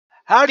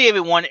Howdy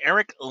everyone,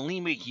 Eric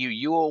Lima here.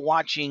 You are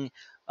watching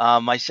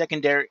my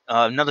secondary,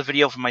 another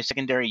video from my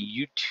secondary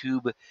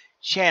YouTube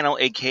channel,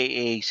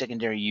 aka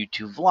secondary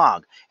YouTube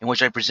vlog, in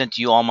which I present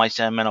to you all my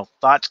sentimental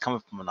thoughts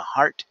coming from the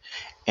heart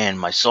and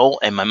my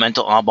soul, and my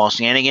mental oddball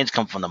shenanigans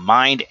come from the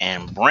mind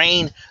and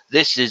brain.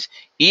 This is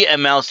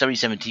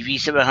EML77 TV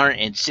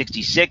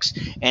 766,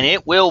 and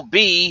it will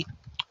be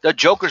the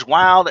Joker's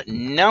Wild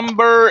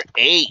number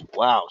 8.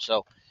 Wow,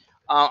 so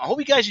I hope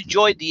you guys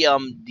enjoyed the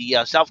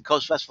South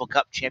Coast Festival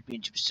Cup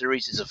Championship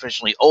Series is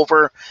officially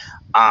over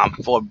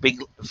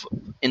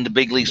in the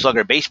Big League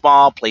Slugger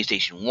Baseball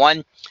PlayStation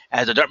 1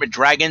 as the Dartmouth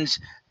Dragons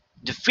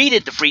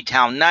defeated the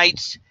Freetown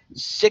Knights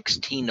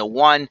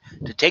 16-1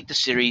 to take the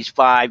series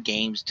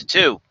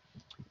 5-2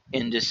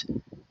 in this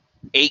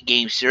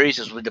 8-game series.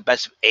 This was the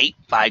best of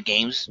 5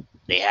 games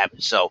they have.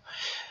 So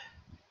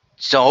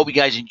I hope you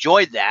guys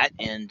enjoyed that.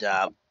 And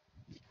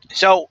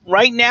so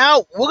right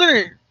now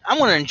I'm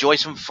gonna enjoy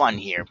some fun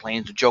here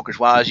playing the Joker's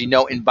Wild. As you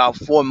know, in about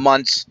 4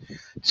 months,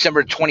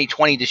 December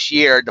 2020 this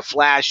year, the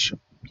Flash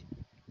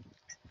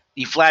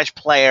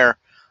Player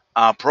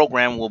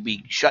program will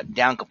be shut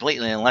down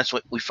completely unless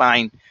we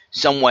find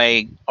some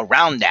way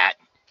around that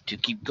to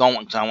keep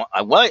going. So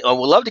I would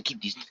love to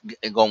keep these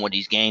going with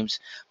these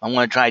games. I'm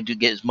going to try to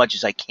get as much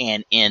as I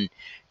can in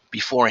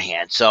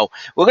beforehand. So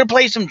we're going to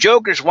play some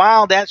Joker's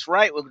Wild. That's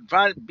right. We're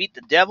trying to beat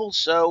the devil.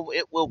 So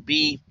it will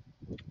be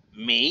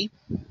me.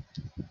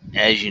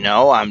 As you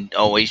know, I'm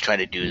always trying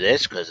to do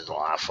this because it's a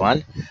lot of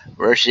fun.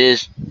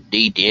 Versus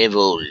the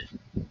devil.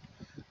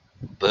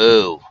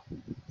 Boo.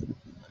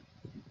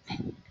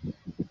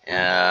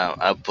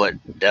 I'll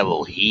put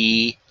devil.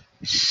 He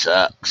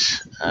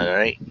sucks.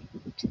 Alright.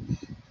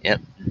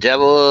 Yep.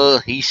 Devil,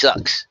 he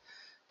sucks.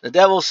 The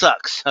devil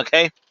sucks.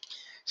 Okay.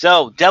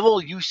 So,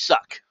 devil, you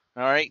suck.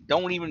 Alright.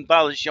 Don't even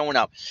bother showing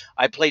up.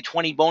 I play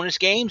 20 bonus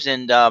games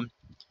and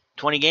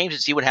 20 games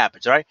and see what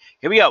happens. Alright.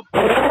 Here we go.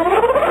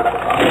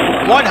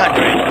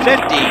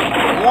 150,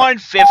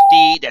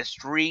 150, that's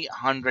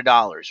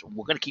 $300.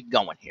 We're going to keep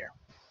going here.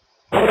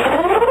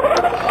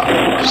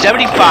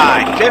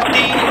 75, 50,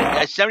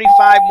 that's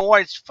 75 more,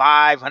 it's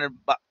 $500.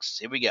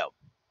 Here we go.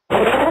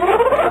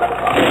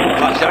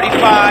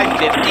 75,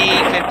 50,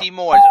 50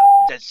 more,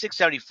 that's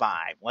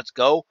 $675. Let's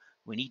go.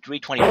 We need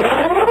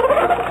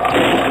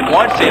 325.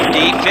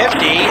 150,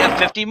 50, and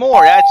 50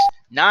 more, that's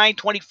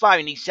 $925.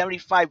 You need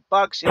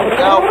 $75. Here we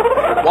go.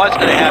 What's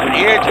going to happen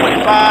here?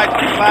 25,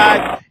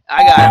 25.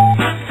 I got him.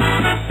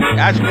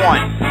 That's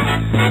one.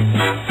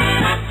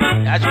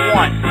 That's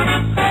one.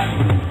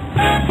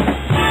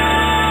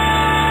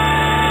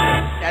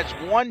 That's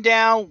one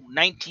down,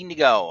 19 to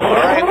go. All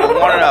right, we're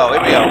 1-0.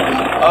 Here we go.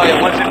 Oh,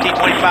 yeah, 150,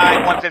 25,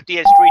 150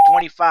 is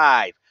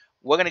 325.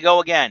 We're going to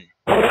go again.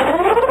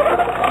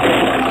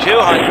 200,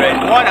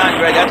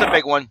 100. That's a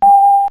big one.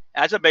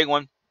 That's a big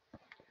one.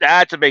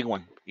 That's a big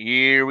one.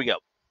 Here we go.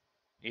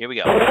 Here we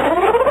go.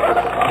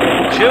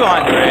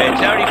 200,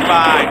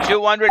 75,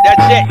 200.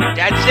 That's it.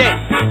 That's it.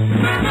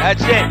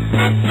 That's it.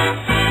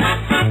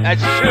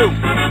 That's 2.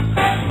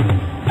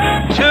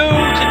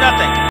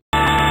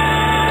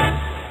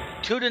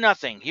 2 to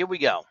nothing. Here we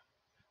go.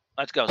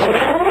 Let's go. Spin.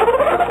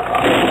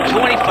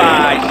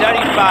 25,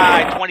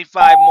 75,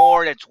 25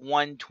 more. That's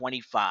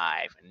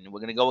 125. And we're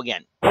going to go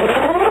again.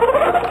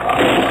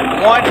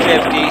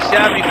 150,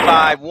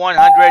 75,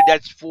 100.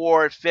 That's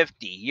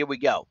 450. Here we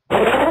go.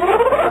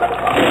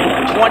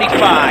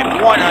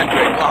 25,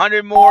 100,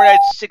 100 more,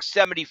 that's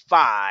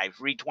 675,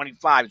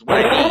 325 is what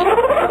I need.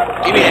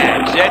 Give me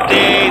that.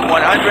 50,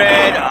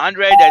 100,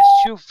 100, that's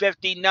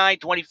 250,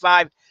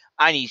 925.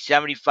 I need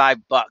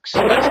 $75.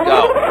 Let's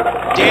go.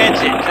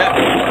 Dance it.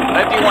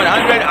 50,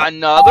 100,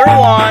 another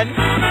one.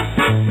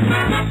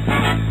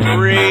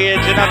 3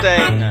 to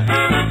nothing.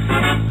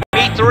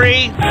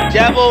 B3,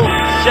 Devil,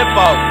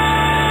 Zippo.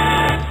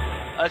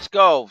 Let's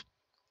go.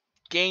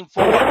 Game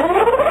 4.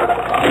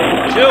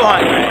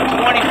 200,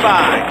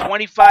 25,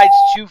 25 is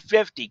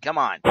 250. Come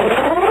on.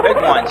 Big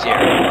ones here.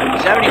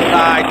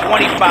 75,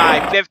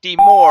 25, 50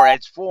 more.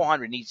 That's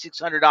 400. Need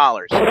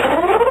 $600.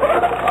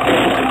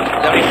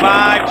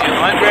 75,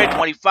 200,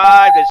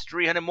 25. That's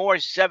 300 more.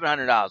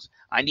 $700.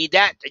 I need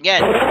that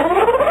again.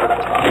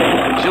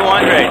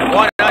 200,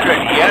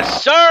 100.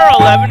 Yes, sir.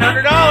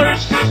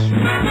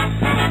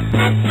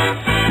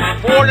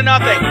 $1,100. 4 to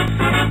nothing.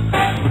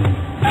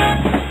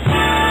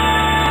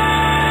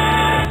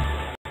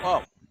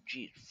 Oh,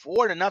 geez.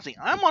 4 to nothing.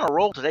 I'm on a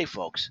roll today,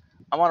 folks.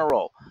 I'm on a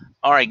roll.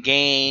 All right,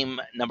 game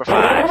number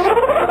 5.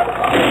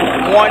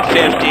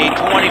 150,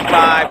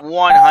 25,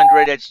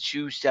 100. That's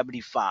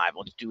 275.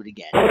 Let's do it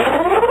again.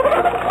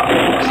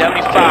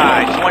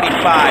 75,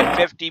 25,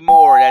 50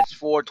 more. That's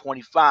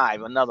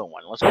 425. Another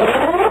one. Let's go.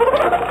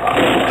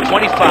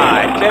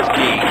 25,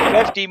 50,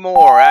 50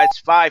 more. That's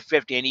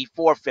 550. I need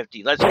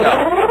 450. Let's go.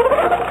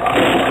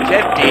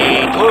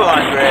 50,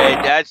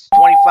 200. That's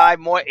 25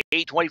 more.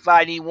 825.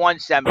 I need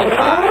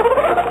 175.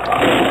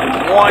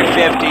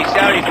 150,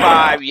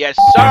 75. Yes,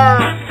 sir.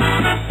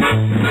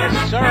 Yes,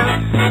 sir.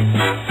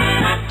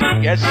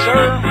 Yes,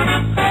 sir.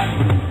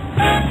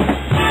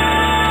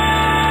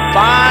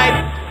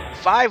 5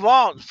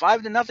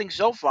 5 to nothing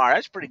so far.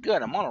 That's pretty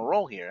good. I'm on a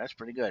roll here. That's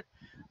pretty good.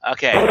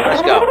 Okay,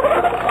 let's go. 50.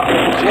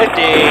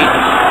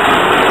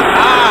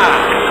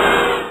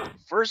 Ah!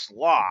 First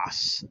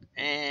loss.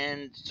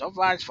 And so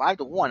far it's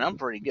 5-1. I'm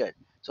pretty good.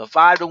 So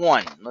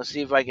 5-1. Let's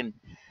see if I can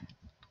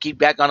keep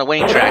back on the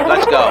winning track.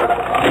 Let's go.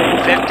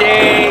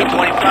 50,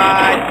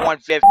 25,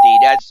 150.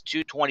 That's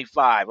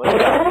 225. Let's go.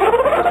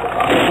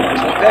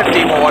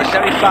 50 more.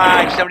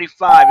 75,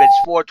 75. That's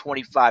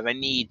 425. I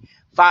need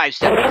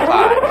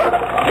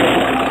 575.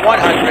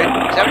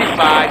 100,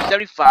 75,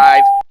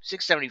 75,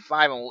 675.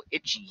 I'm a little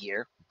itchy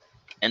here.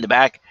 In the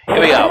back. Here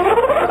we go.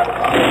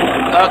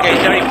 Okay,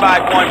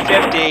 75,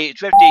 150,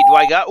 50. Do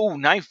I got? Ooh,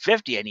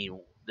 950. I need.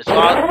 This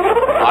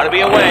ought to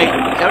be away.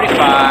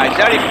 75,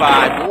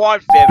 75,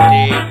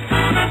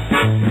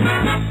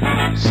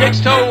 150. 6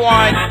 to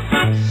 1.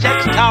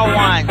 6 to 1.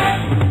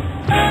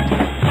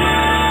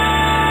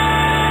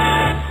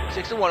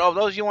 6 to 1. Oh,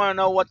 those of you want to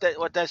know what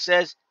that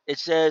says? It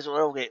says,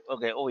 okay,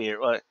 over here.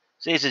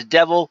 See, it says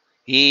devil,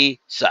 he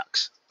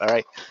sucks. All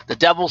right? The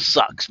devil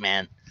sucks,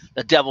 man.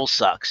 The devil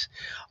sucks.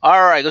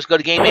 All right, let's go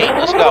to game 8.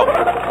 Let's go.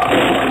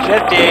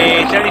 50,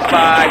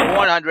 75,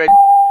 100.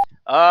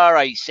 All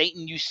right,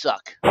 Satan, you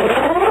suck. 50,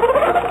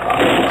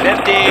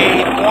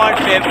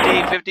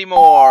 150, 50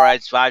 more.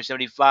 That's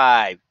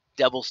 575.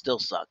 Devil still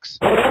sucks.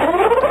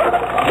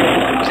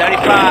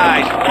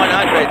 75,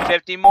 100,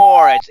 50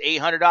 more. That's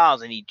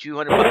 $800. I need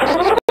 200 bucks.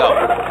 Let's go.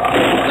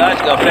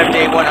 Let's go.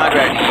 50,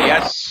 100.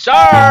 Yes,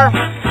 sir.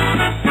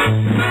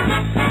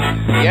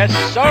 Yes,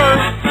 sir.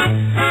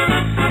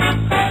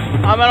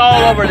 I'm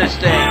all over this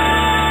thing.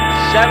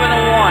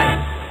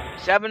 7-1.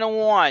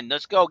 7-1.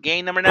 Let's go.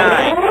 Game number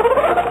 9.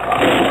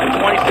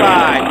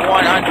 25,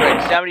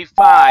 100,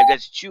 75.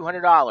 That's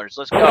 $200.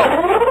 Let's go.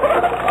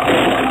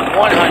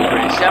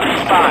 100,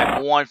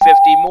 75,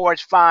 150 more.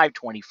 It's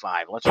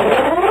 525. Let's roll.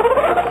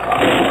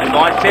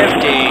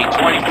 150,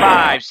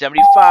 25,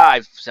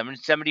 75,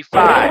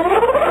 775.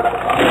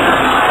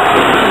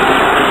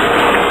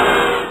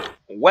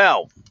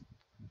 Well.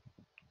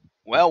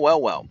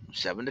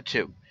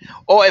 7-2.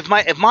 Oh, if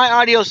my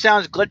audio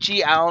sounds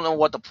glitchy, I don't know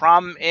what the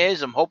problem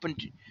is. I'm hoping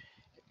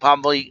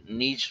probably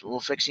needs a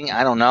little fixing.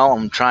 I don't know.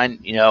 I'm trying,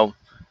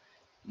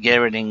 get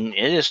everything.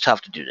 It is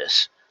tough to do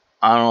this.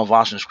 I don't know if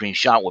Austin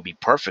Screenshot would be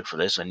perfect for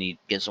this. I need to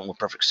get something with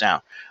perfect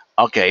sound.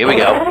 Okay, here we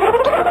go.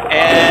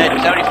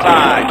 And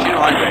 75,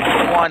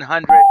 200,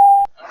 100.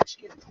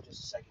 Excuse me for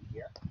just a second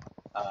here.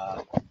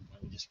 Let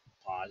me just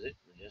pause it.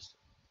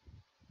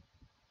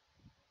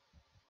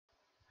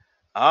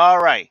 All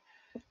right.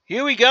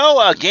 Here we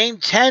go. Game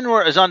 10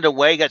 is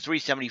underway. Got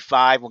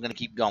 375. We're going to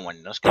keep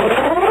going. Let's go.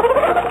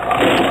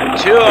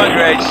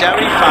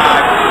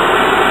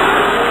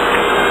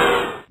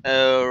 275.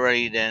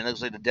 Alrighty then.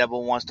 Looks like the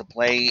devil wants to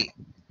play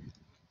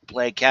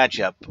catch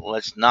up.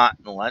 Let's not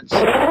let him.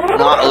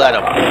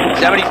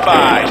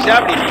 75.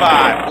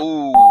 75.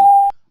 Ooh.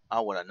 I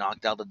would have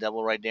knocked out the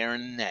devil right there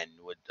and then.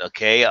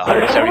 Okay,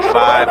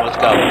 175. Let's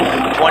go.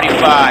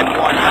 25.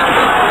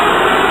 100.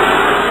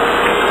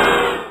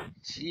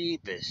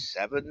 Cheapest.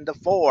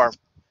 7-4.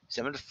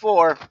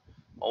 7-4.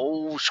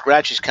 Oh,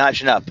 Scratch is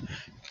catching up.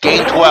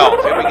 Game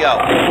 12. Here we go.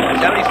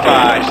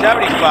 75.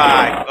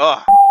 75.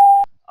 Ugh.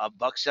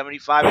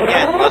 $1.75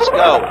 again. Let's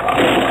go.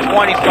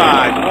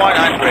 25.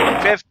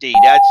 150.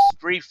 That's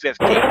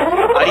 350.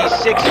 I need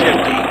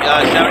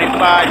 650.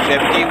 75.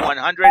 50.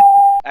 100.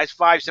 That's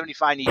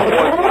 575. I need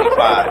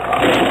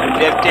 425.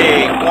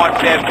 50.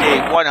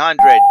 150.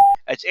 100.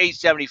 That's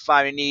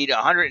 875. I need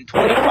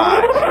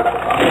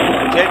 125.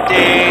 50,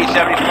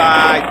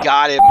 75,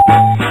 got him.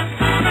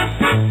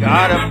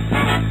 Got him.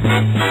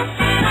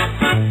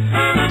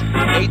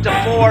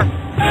 8-4.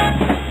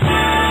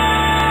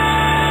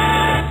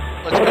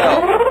 Let's go.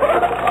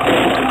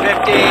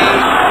 50.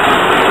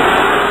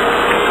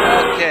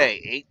 Okay,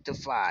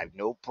 8-5.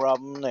 No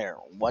problem there.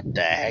 What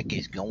the heck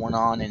is going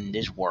on in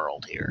this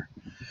world here?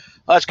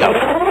 Let's go.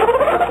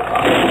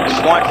 It's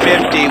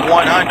 150,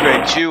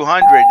 100,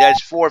 200.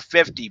 That's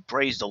 450.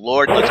 Praise the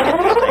Lord. Let's get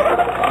this thing.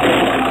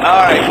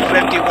 All right,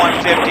 50,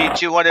 150,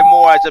 200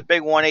 more. That's a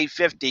big one,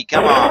 850.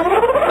 Come on.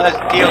 Let's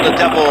deal the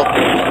devil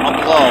a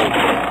blow.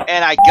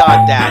 And I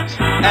got that.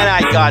 And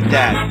I got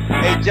that.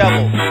 Hey,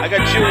 devil, I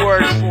got 2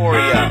 words for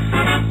you.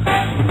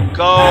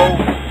 Go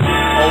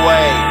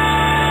away.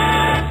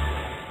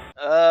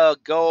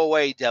 Go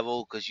away,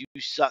 devil, because you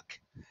suck.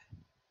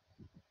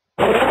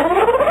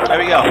 There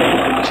we go.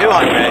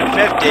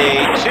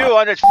 250,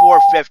 200,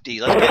 450.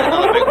 Let's get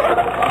another big one.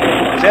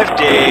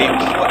 50,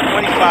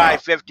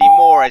 25, 50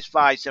 more. It's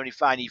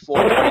 575. I need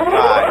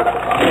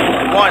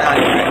 425.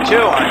 100,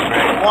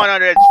 200,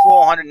 100,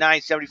 400,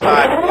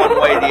 975. One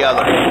way or the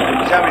other.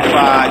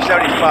 75,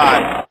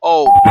 75.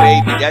 Oh,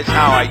 baby, that's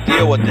how I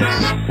deal with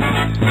this.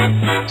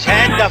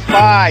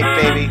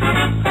 10-5, baby.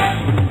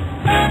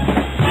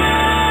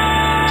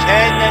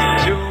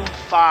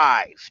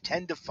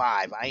 10-5.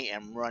 I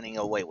am running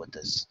away with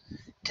this.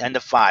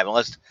 10-5.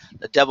 Unless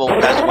the devil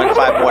has to win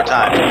 5 more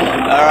times.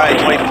 All right,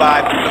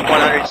 25,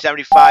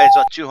 175.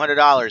 It's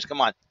 $200.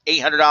 Come on,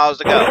 $800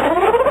 to go.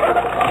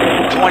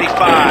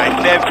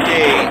 25, 50,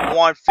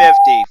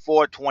 150,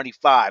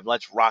 425.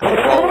 Let's rock and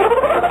roll.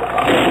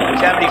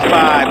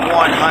 75,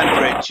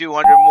 100,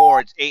 200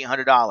 more. It's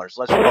 $800.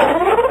 Let's roll.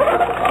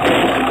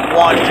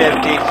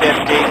 150,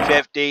 50,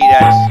 50.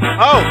 That's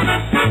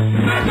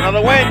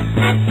another win.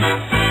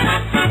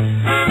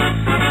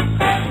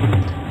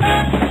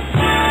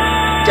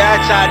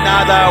 That's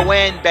another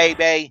win,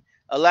 baby.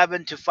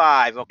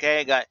 11-5. Okay,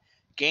 I got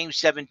game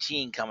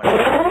 17 coming up.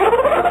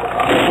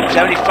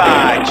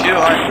 75,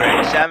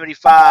 200,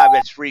 75.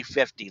 That's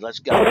 350. Let's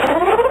go.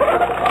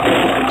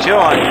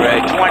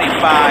 200,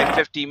 25,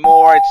 50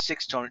 more. It's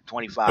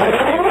 625.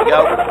 There we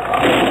go.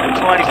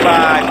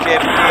 25,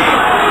 50.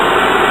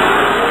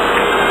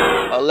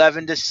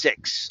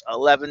 11-6.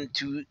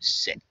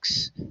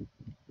 11-6.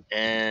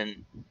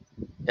 And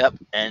yep.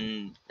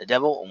 And the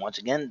devil. Once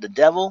again, the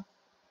devil.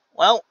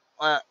 Well,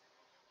 where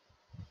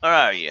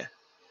are you?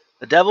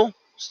 The devil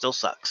still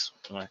sucks.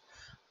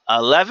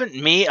 11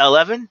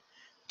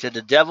 to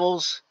the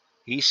Devils.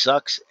 He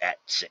sucks at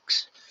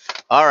 6.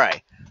 All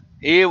right,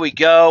 here we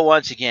go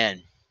once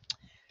again.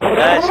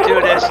 Let's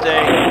do this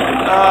thing.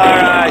 All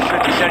right,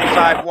 50,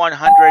 75,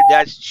 100.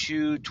 That's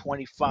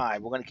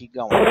 225. We're gonna keep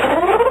going.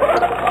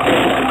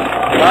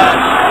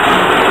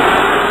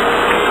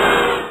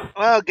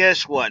 Well,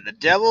 guess what? The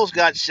Devils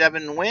got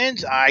 7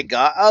 wins. I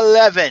got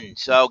 11.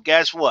 So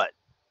guess what?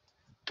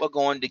 We're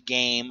going to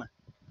game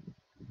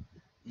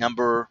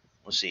number.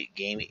 Let's see,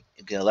 game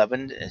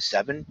 11 is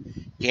 7.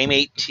 Game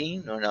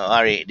 18. No, I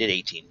already did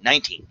 18.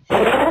 19.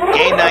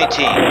 Game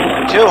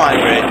 19.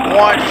 200.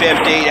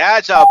 150.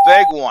 That's a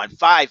big one.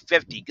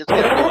 550. Let's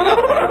get to do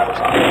another one of those.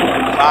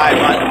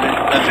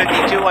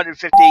 550.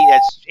 250.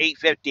 That's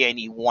 850. I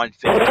need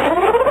 150.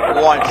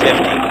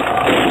 150.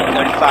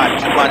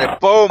 75. 200.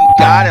 Boom.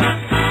 Got him.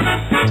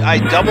 I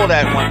doubled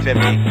that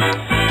 150.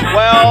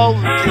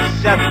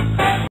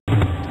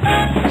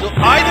 12-7. So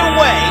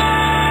either way,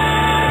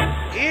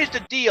 here's the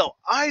deal.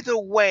 Either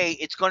way,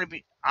 it's going to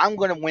be. I'm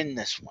going to win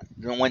this one.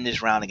 I'm going to win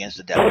this round against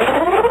the Devil.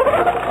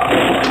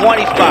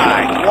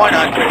 25,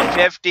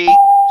 150.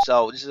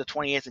 So this is the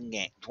 20th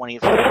game.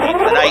 20th game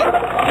for the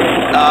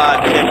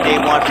night. 50,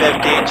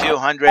 150,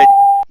 200.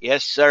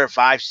 Yes, sir.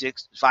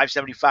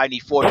 575.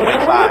 Need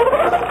 425.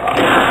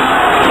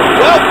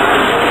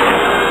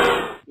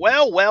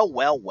 Well.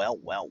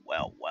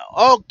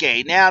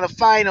 Okay, now the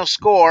final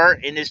score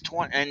in this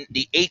in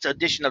the 8th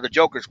edition of the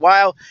Joker's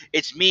Wild.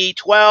 It's me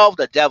 12,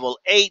 the Devil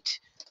 8.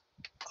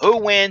 Who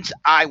wins?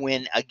 I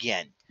win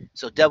again.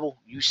 So Devil,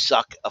 you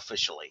suck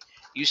officially.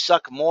 You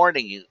suck more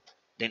than you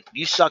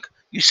suck.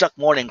 You suck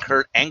more than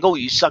Kurt Angle.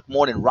 You suck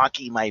more than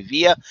Rocky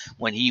Maivia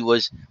when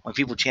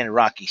people chanted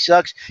Rocky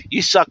sucks.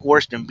 You suck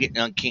worse than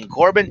King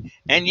Corbin,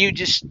 and you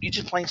just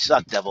plain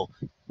suck, Devil.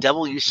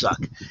 Devil, you suck.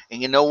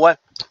 And you know what?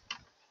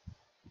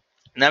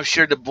 And I'm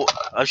sure the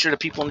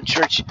people in the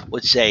church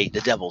would say the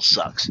devil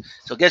sucks.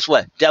 So guess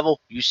what? Devil,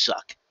 you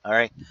suck. All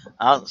right?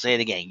 I'll say it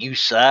again. You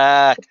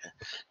suck.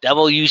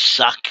 Devil, you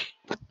suck.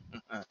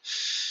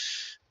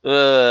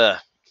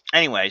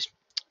 Anyways,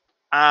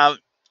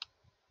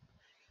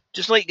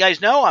 just to let you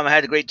guys know, I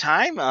had a great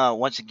time.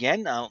 Once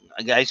again,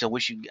 guys, I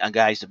wish you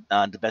guys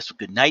the best of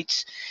good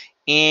nights.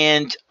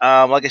 And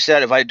like I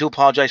said, if I do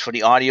apologize for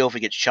the audio if it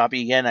gets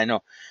choppy again. I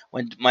know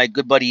when my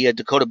good buddy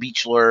Dakota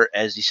Beachler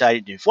has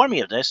decided to inform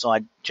me of this, so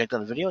I checked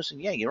out the videos and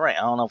yeah, you're right.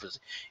 I don't know if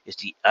it's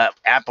the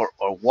app or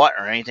what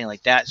or anything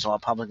like that. So I'm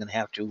probably gonna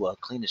have to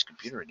clean this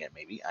computer again.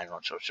 Maybe I'm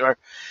not so sure,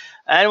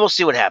 and we'll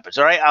see what happens.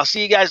 All right, I'll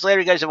see you guys later.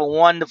 You guys have a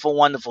wonderful,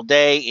 wonderful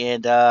day,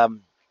 and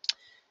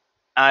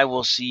I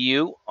will see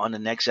you on the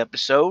next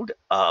episode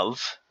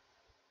of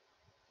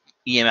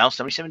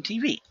EML77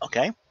 TV.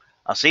 Okay,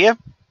 I'll see you.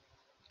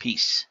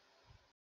 Peace.